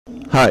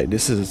Hi,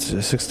 this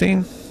is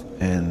 16,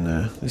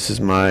 and this is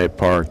my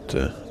part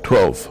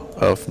 12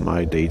 of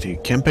my daily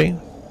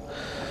campaign.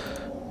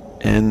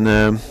 And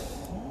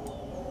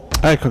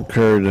I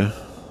conquered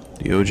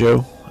the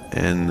Ojo,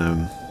 and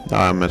now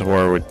I'm at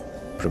war with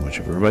pretty much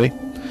everybody.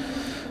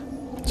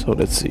 So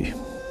let's see.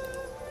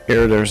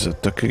 Here there's a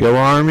Tokugawa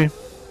army,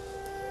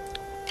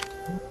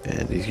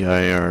 and these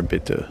guys are a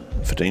bit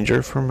of a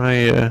danger for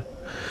my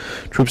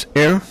troops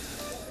here.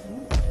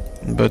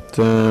 But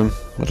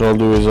what I'll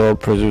do is I'll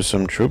produce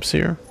some troops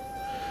here,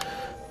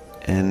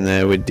 and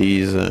with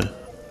these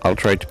I'll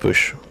try to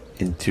push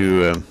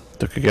into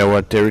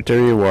Tokugawa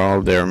territory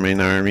while their main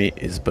army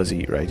is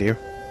busy right here.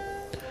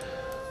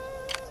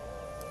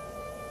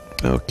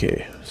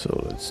 Okay,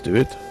 so let's do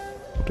it.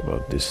 What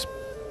about this?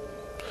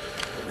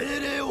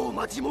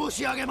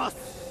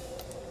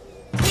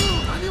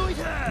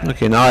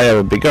 Okay, now I have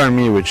a big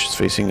army which is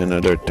facing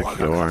another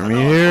Tokugawa army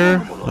here.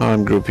 Now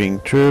I'm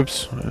grouping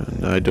troops,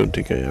 and I don't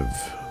think I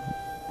have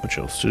much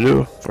else to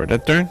do for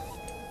that turn.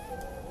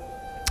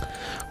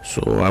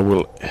 So I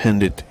will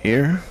end it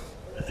here.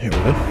 Here we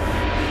go.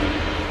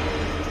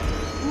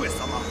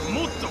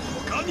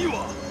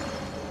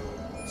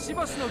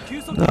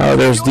 Now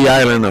there's the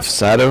island of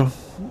Sado.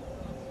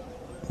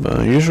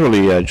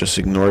 Usually I just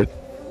ignore it.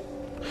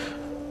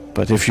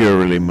 But if you're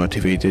really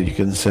motivated, you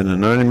can send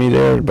an army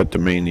there. But the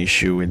main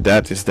issue with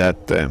that is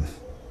that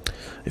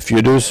if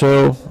you do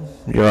so,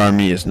 your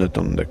army is not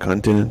on the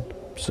continent,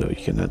 so you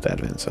cannot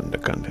advance on the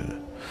continent.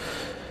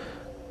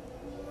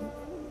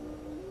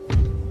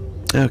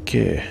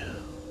 Okay.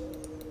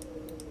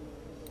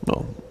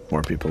 Well,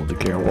 more people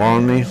declare war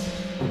on me.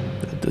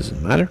 That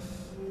doesn't matter.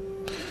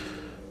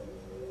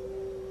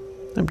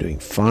 I'm doing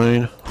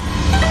fine.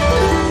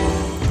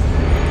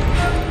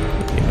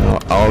 Now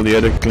all the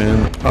other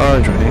clans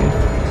are joining.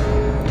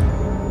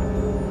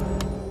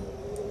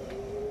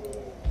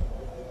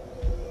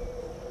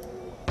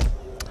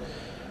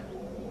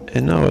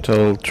 And now what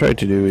I'll try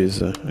to do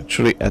is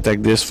actually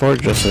attack this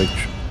fort just like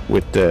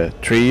with the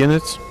 3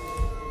 units.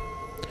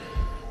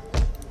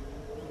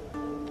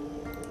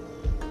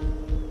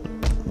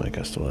 My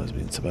castle has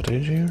been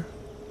sabotaged here.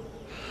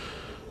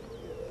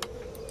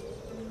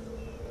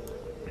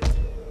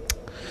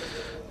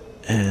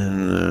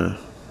 And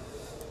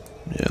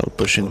yeah, I'll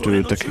push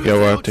into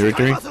Tokugawa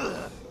territory.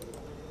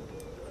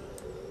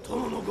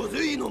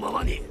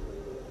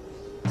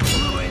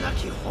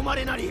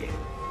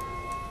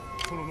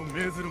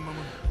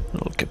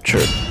 I'll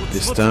capture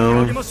this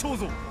town.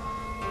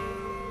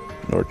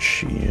 Lord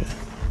Shi.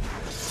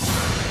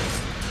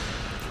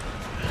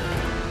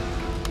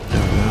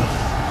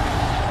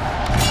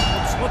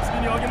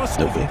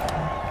 Okay.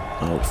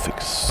 I'll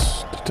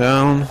fix the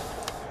town.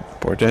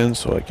 Important,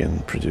 so I can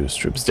produce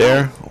troops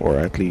there, or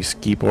at least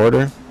keep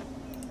order.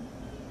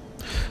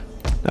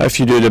 Now, if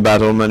you do the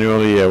battle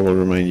manually, I will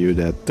remind you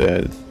that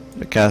the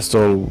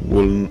castle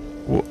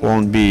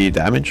won't be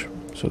damaged,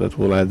 so that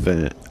will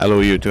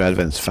allow you to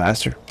advance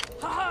faster.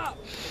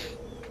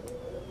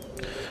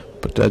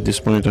 But at this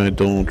point, I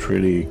don't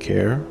really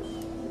care.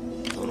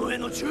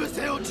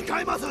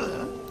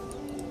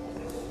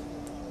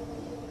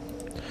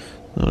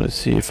 Now, let's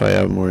see if I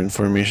have more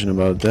information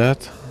about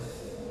that.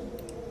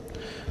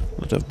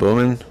 A lot of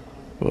bowmen,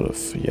 a lot of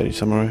Yari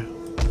samurai.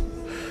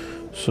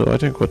 So I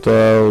think what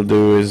I'll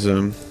do is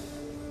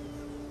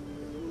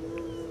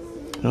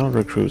I'll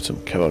recruit some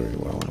cavalry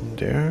while I'm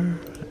there.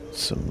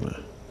 Some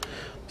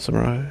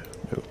samurai.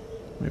 No,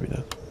 maybe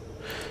not.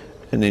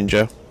 A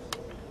ninja.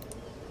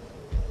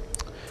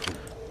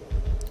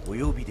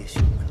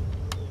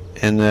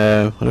 And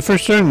on the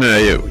first turn,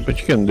 what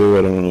you can do,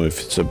 I don't know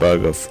if it's a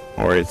bug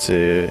or it's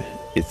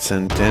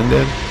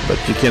intended, but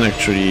you can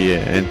actually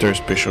enter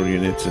special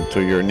units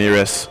into your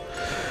nearest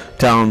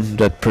town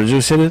that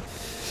produces it.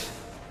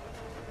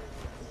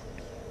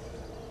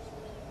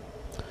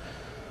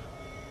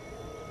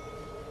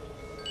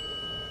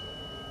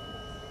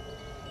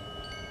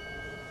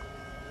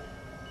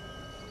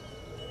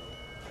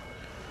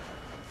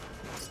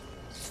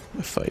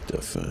 A fight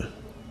of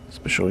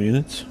special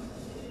units.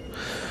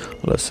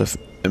 Lots of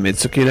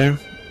Mitsuki there.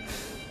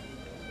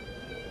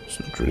 It's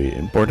not really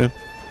important.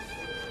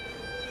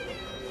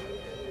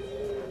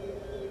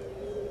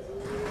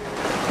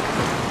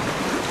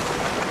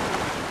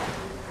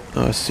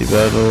 I see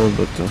battle,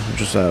 but I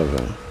just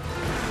have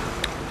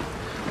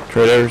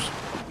traders,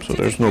 so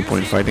there's no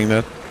point fighting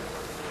that.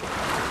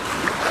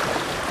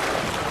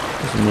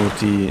 It's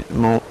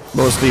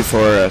mostly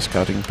for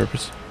scouting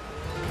purpose.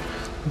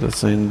 Let's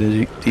sign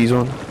these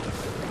one.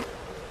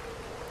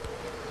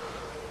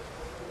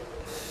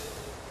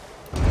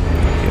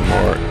 Okay,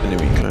 more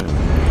enemy clan.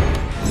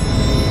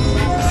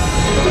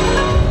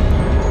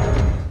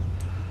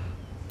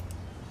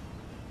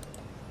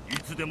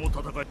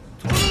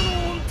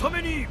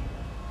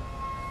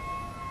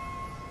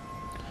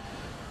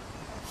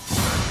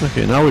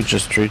 Okay, now with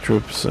just 3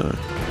 troops,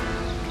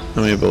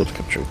 I'm able to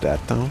capture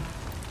that town.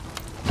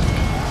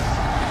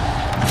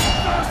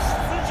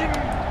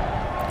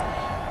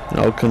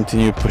 I'll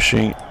continue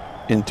pushing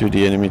into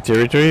the enemy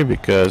territory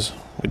because,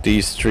 with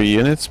these 3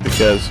 units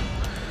because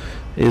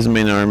his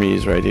main army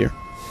is right here.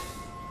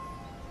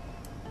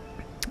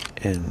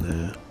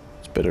 And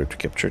it's better to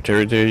capture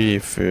territory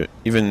if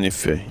even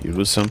if you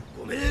lose some.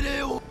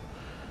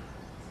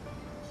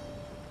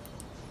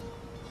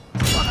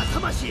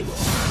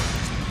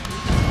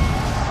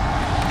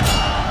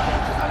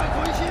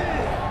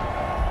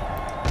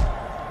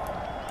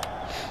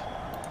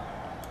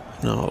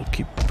 Now I'll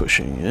keep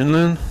pushing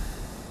inland.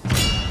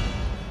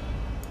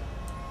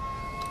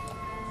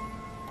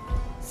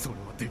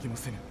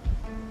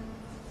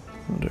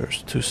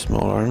 There's 2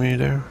 small army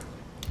there.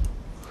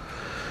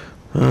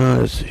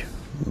 Let's see.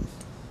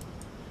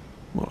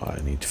 Well,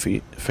 I need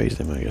to face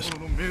them, I guess.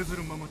 Once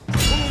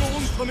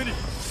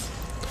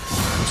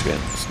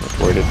again, it's not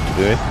worth it to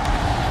do it.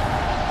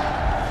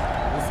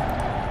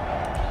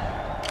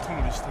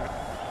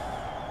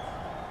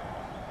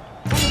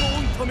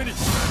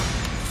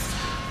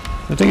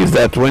 The thing is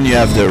that when you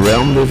have the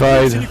realm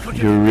divide,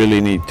 you really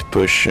need to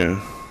push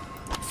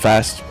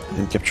fast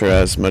and capture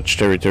as much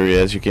territory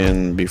as you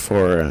can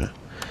before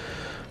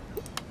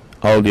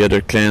all the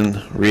other clans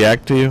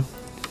react to you.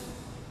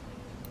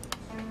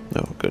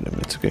 No, good,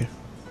 it's okay.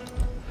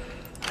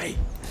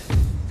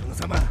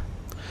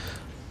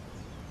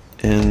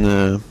 And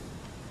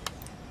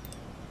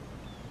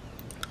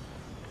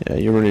yeah,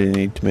 you really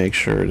need to make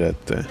sure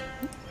that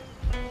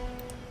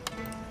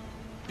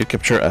you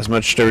capture as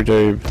much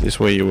territory. This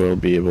way you will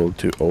be able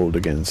to hold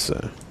against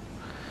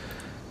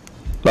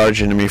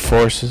large enemy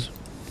forces.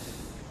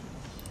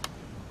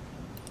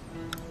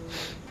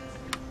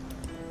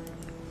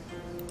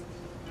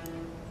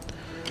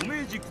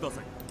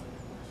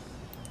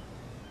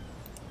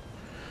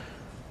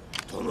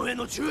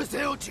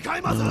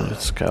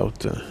 Let's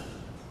scout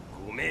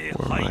where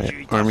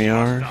my army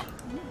are.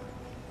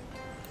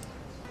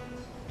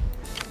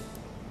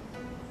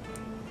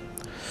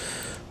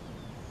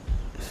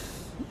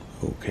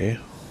 Okay.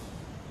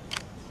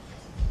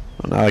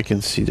 Well, now I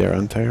can see their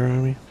entire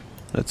army.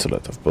 That's a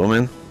lot of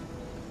bowmen.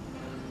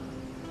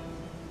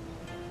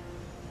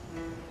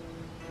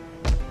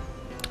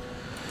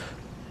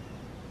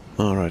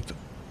 Alright.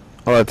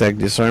 I'll attack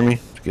this army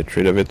to get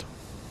rid of it.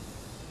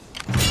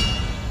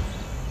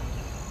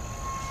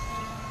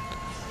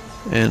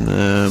 And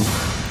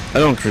I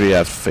don't really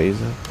have to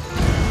phase it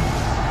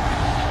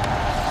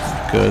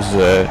because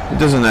it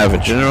doesn't have a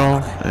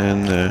general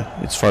and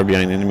it's far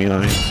behind enemy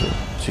lines, so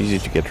it's easy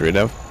to get rid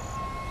of.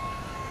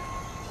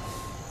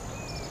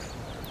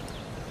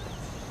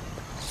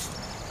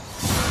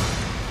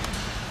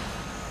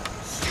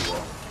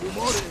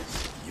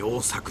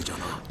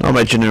 Now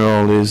my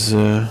general is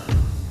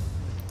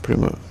pretty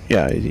much,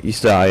 yeah,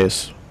 he's the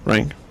highest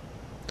rank.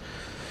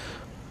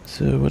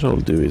 So what I'll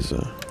do is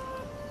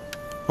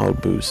I'll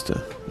boost,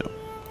 no,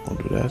 I'll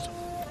do that.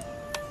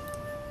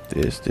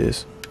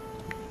 This.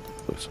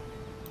 Oops.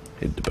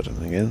 Hit the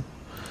button again.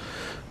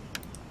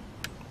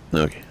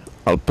 Okay,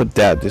 I'll put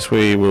that, this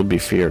way it will be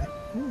feared.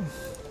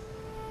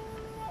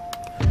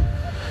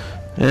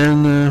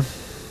 And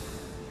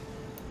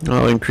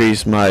I'll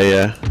increase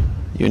my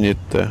unit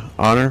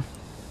honor.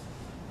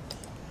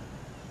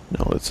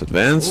 Now let's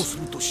advance.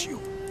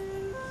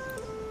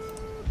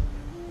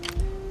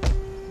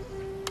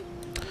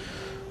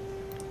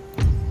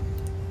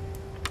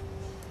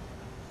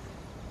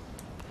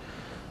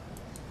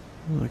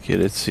 Okay,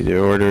 let's see the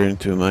order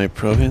into my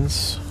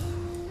province.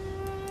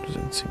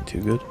 Doesn't seem too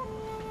good.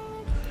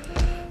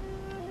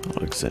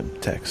 I'll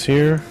exempt tax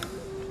here.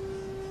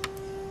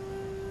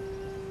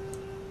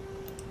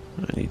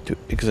 I need to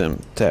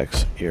exempt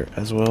tax here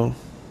as well.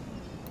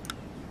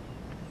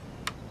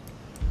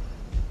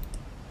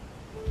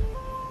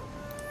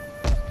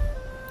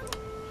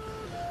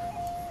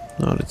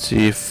 Now let's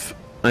see if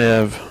I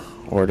have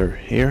order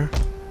here.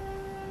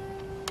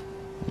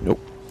 Nope.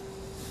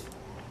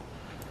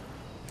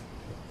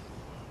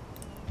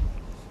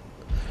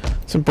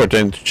 It's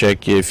important to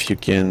check if you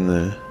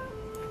can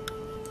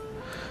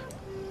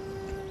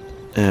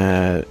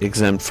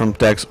exempt from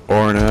tax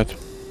or not.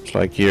 It's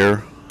like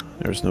here,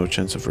 there's no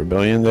chance of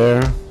rebellion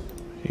there.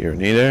 Here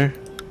neither.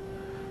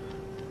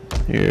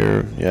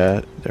 Here,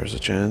 yeah, there's a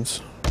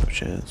chance. No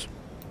chance.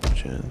 No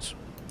chance.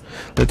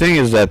 The thing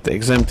is that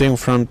exempting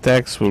from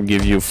tax will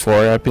give you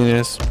 4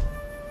 happiness.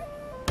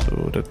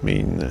 So that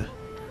means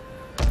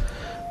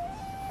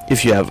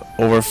if you have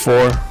over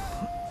 4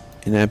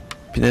 in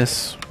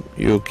happiness,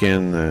 you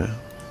can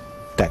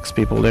tax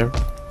people there.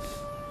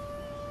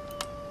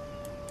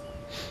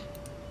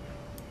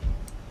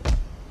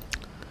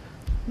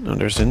 Now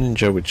there's a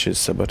ninja which is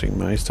saboting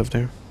my stuff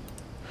there.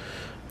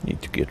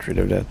 Need to get rid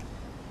of that.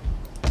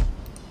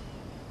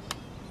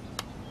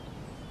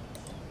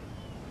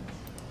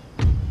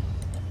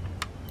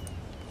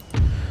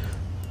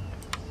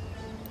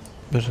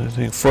 But I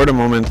think for the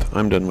moment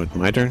I'm done with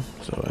my turn,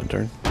 so end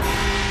turn.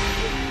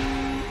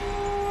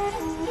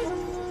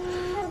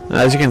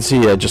 As you can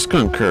see, I just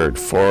conquered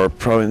 4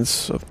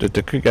 provinces of the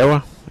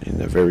Tokugawa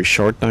in a very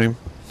short time.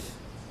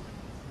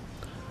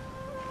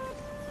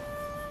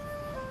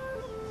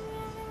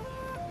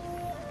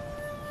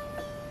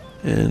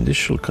 And this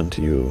should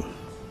continue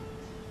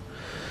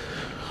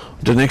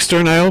The next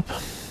turn, I hope.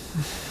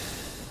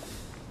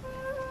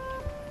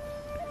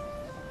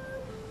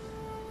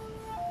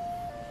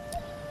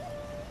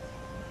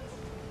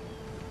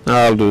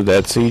 I'll do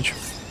that siege.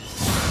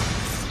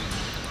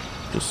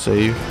 Just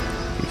save.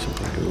 In case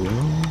something goes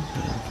wrong.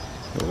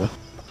 Yeah.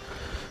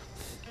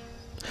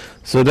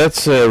 So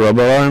that's a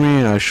rebel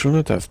army. I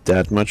shouldn't have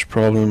that much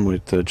problem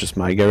with just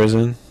my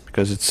garrison,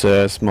 because it's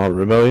a small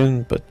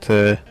rebellion, but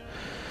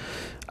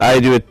I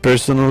do it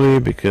personally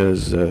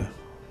because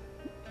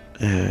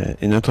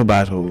in auto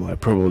battle I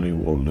probably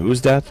will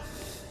lose that.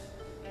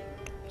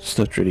 It's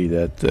not really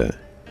that it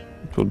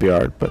will be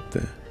hard, but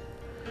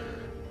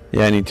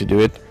yeah, I need to do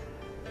it.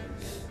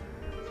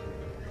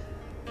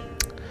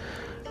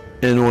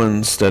 And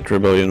once that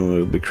rebellion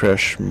will be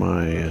crushed,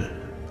 my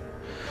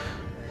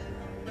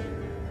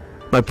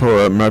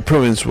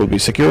province will be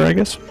secure, I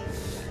guess.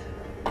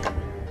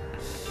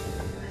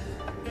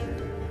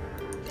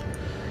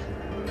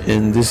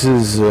 And this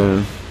is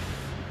a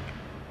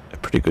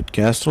pretty good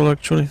castle,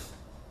 actually,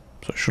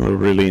 so I should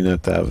really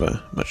not have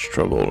much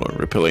trouble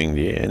repelling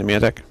the enemy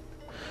attack.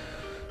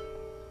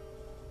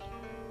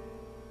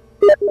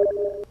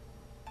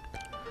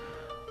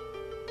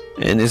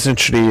 And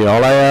essentially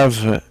all I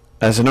have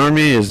as an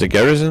army is the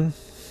garrison,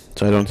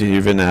 so I don't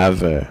even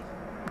have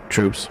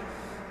troops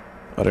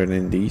other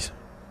than these.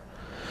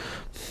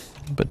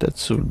 But that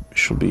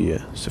should be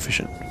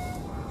sufficient.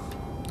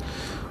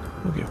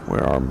 Okay,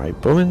 where are my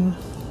bowmen?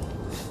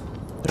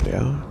 There they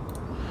are.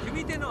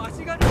 Okay, the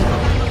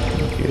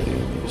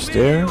enemy is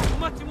there.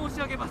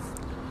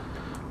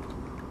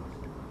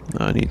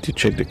 Now I need to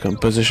check the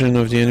composition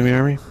of the enemy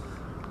army.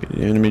 Okay,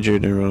 the enemy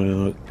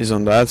general is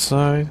on that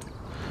side.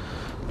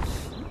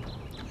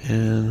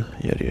 And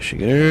Yari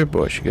Ashigaru,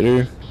 Boa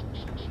Ashigaru.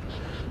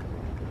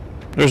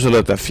 There's a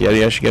lot of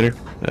Yari Ashigaru.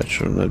 That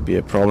should not be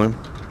a problem.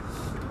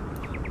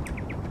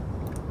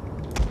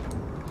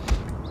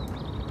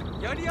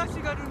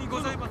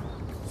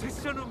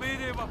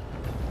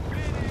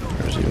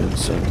 There's even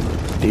some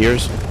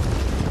deers,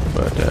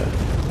 but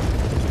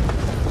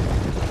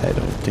I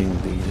don't think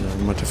these are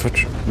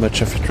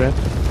much of a threat.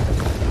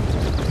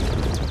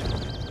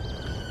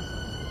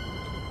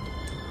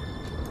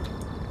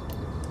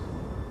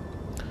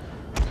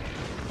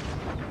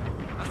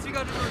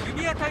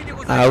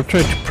 I'll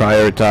try to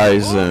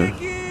prioritize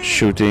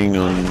shooting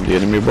on the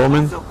enemy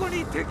bowmen,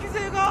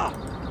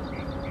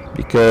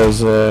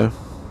 because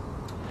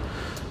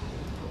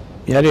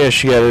Yari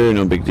Ashigaru,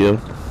 no big deal,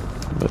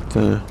 but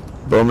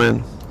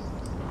bowman,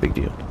 big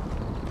deal.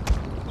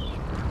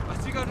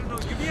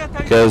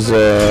 Because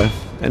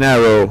an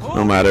arrow,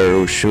 no matter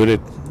who shoot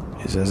it,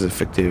 is as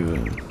effective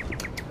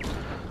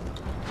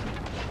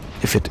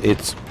if it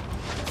hits.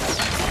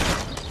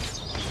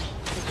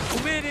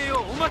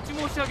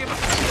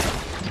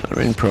 The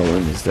main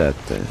problem is that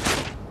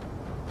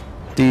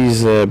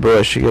these Boa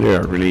Ashigaru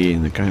are really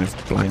in a kind of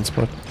blind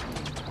spot,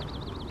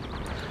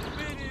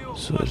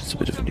 so it's a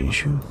bit of an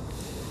issue.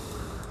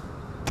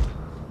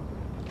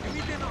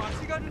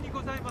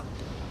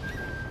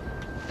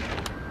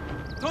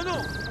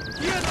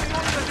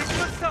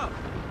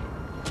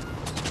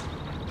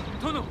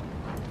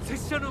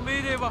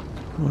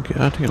 Okay,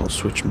 I think I'll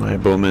switch my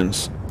bowmen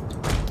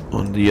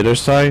on the other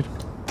side.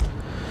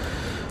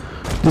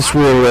 This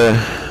will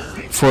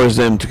force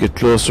them to get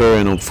closer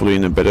and hopefully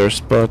in a better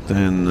spot,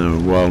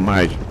 and while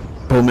my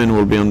bowmen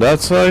will be on that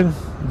side,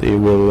 they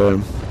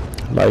will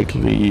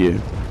likely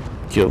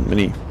kill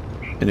many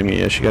enemy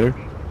Ashigaru.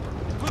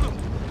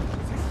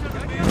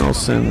 And I'll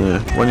send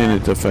one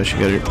unit of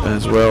Ashigaru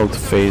as well to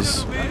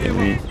face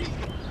enemy.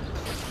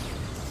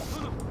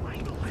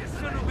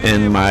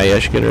 And my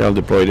Ashigaru, I'll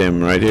deploy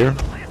them right here,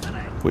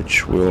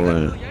 which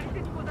will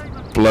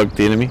block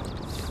the enemy.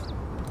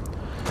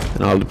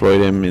 And I'll deploy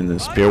them in the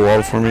spear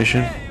wall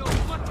formation.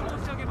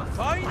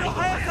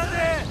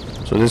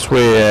 So this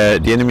way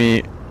the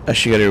enemy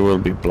Ashigaru will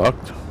be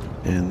blocked,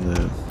 and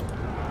there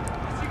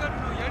we go,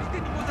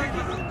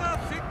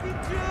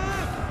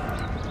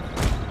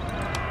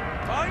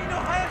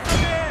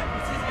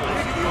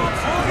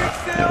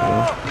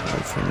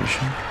 right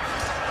formation.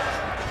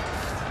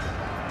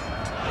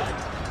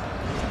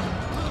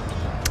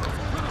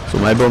 So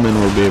my bowmen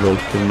will be able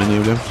to kill many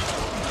of them.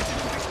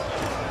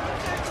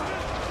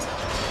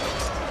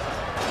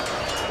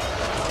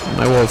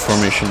 My wall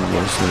formation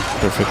was not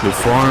perfectly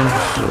formed,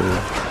 so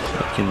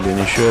that can be an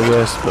issue I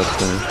guess, but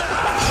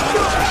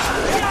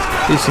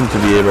they seem to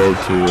be able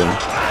to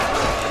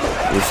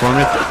reform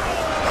it.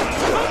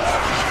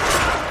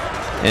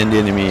 And the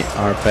enemy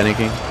are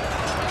panicking.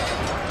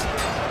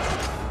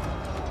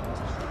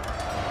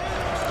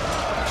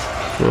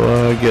 So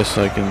I guess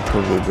I can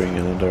probably bring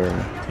another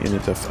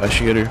unit of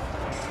Ashigaru.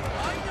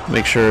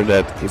 Make sure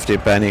that if they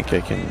panic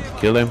I can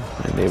kill them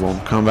and they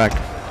won't come back.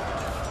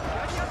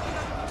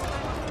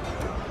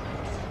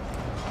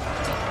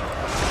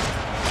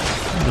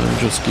 I'm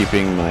just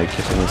keeping my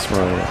Kitana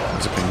Smile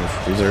as a kind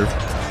of reserve.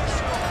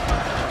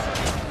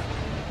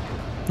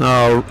 Now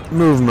I'll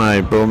move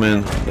my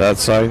bowmen that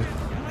side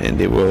and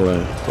they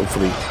will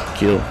hopefully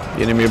kill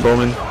the enemy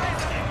bowmen.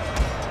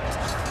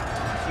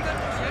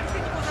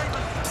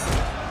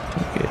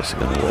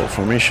 Hexagon wall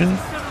formation.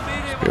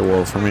 Spear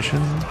wall formation,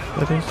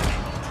 that is.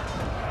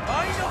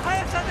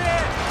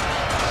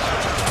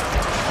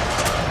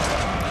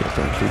 Okay,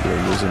 apparently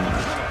they're using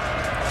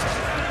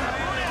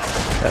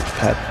that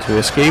path to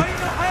escape.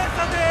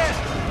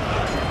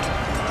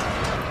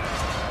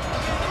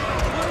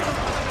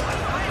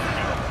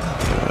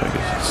 I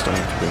guess it's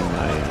time to bring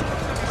my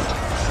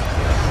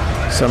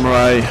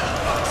samurai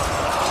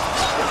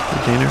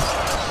retainer.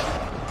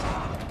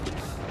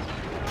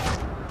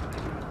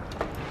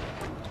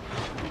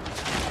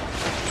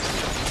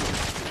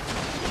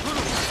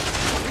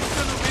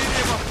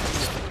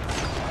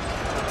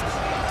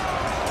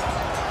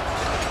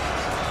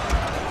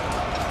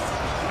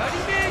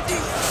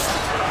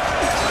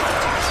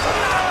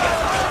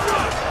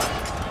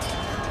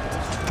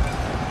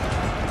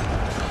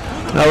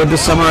 Now with the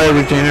samurai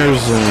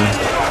retainers,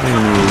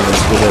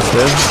 let's do that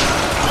there.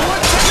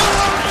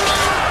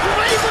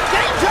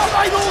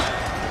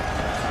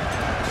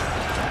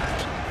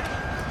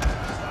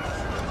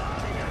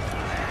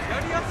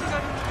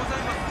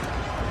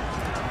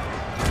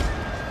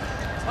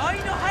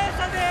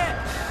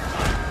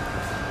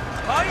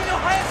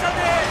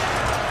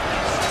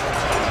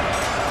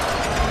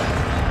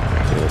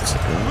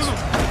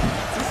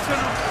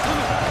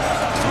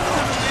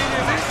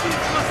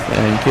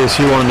 In case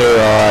you wonder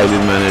how I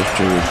did manage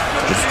to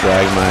just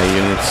drag my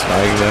units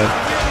like that,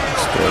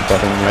 it's the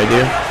button right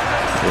here.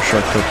 The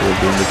shortcut will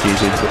be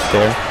indicated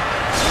there.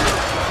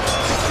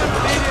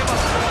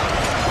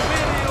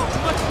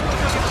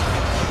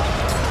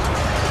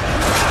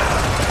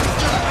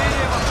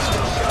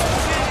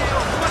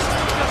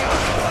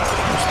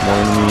 There's more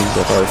enemies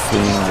that are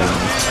fleeing than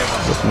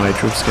what my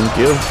troops can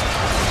kill.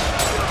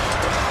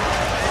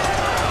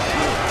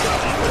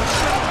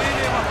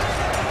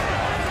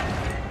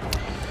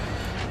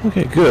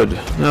 Okay, good.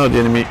 Now the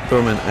enemy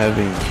bowmen have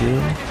been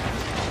killed.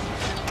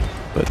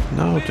 But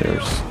now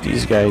there's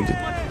these guys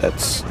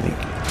that's sneaking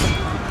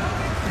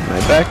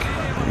my back.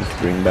 I need to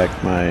bring back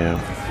my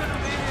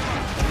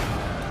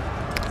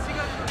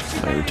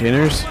my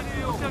retainers.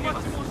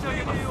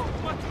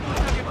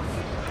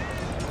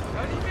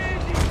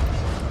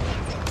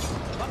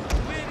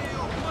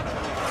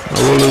 I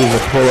will lose a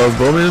couple of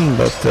bowmen,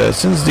 but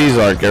since these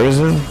are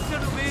garrison,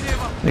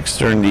 next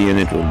turn the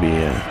unit will be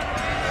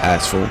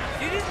as full.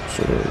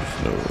 So there's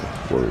no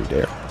worry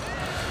there.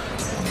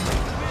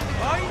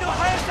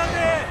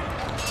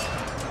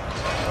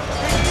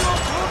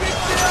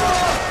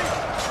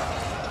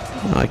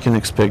 I can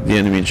expect the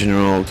enemy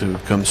general to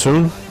come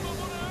soon.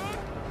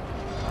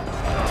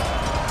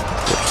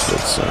 First,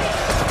 let's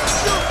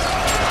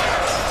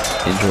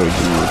enjoy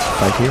the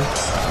fight here.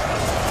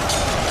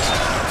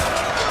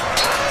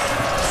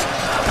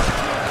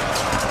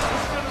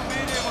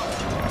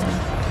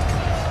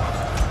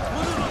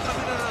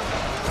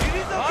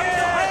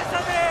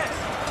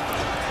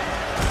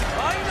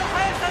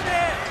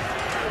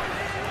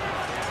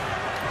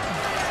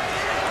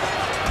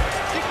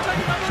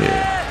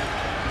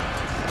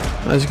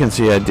 As you can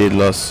see, I did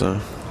lose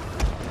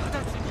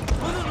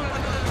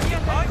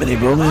many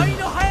bowmen,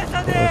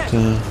 but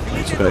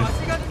it's okay.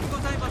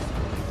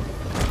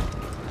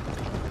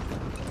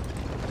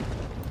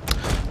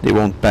 They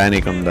won't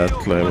panic on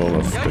that level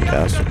of the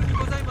castle,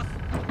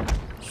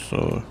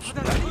 so it's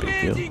not a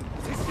big deal.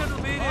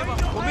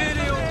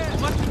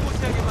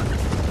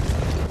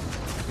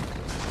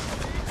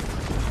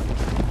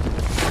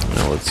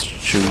 Now let's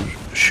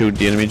shoot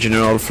the enemy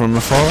general from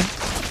afar.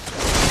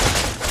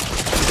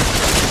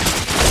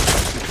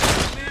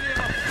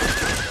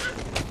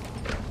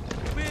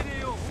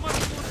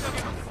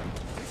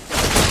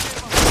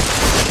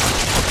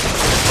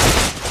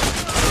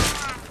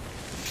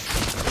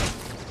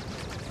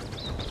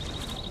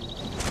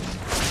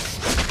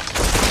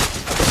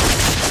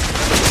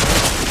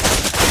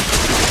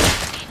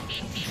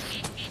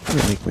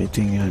 Make me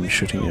think I'm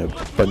shooting a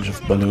bunch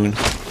of balloons.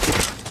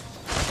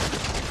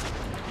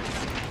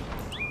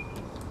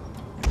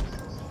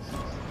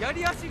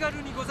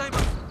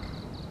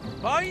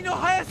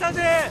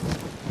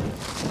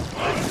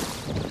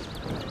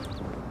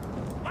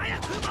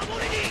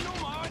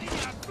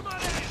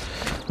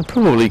 I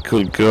probably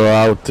could go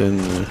out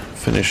and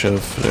finish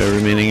off the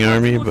remaining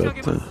army,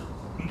 but I'm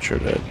not sure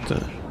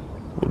that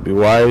would be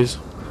wise.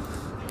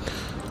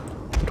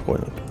 But why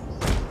not?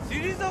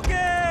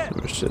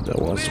 Whoever said that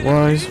was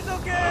wise.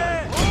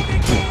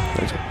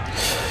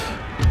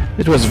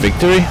 It was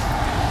victory,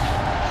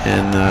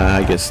 and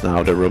I guess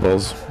now the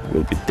rebels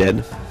will be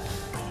dead.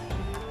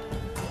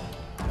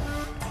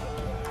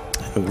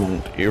 I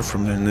won't hear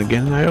from them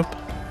again, I hope.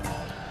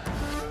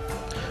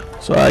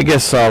 So I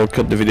guess I'll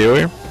cut the video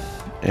here,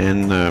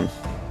 and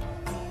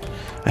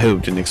I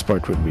hope the next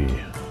part will be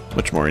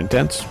much more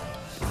intense.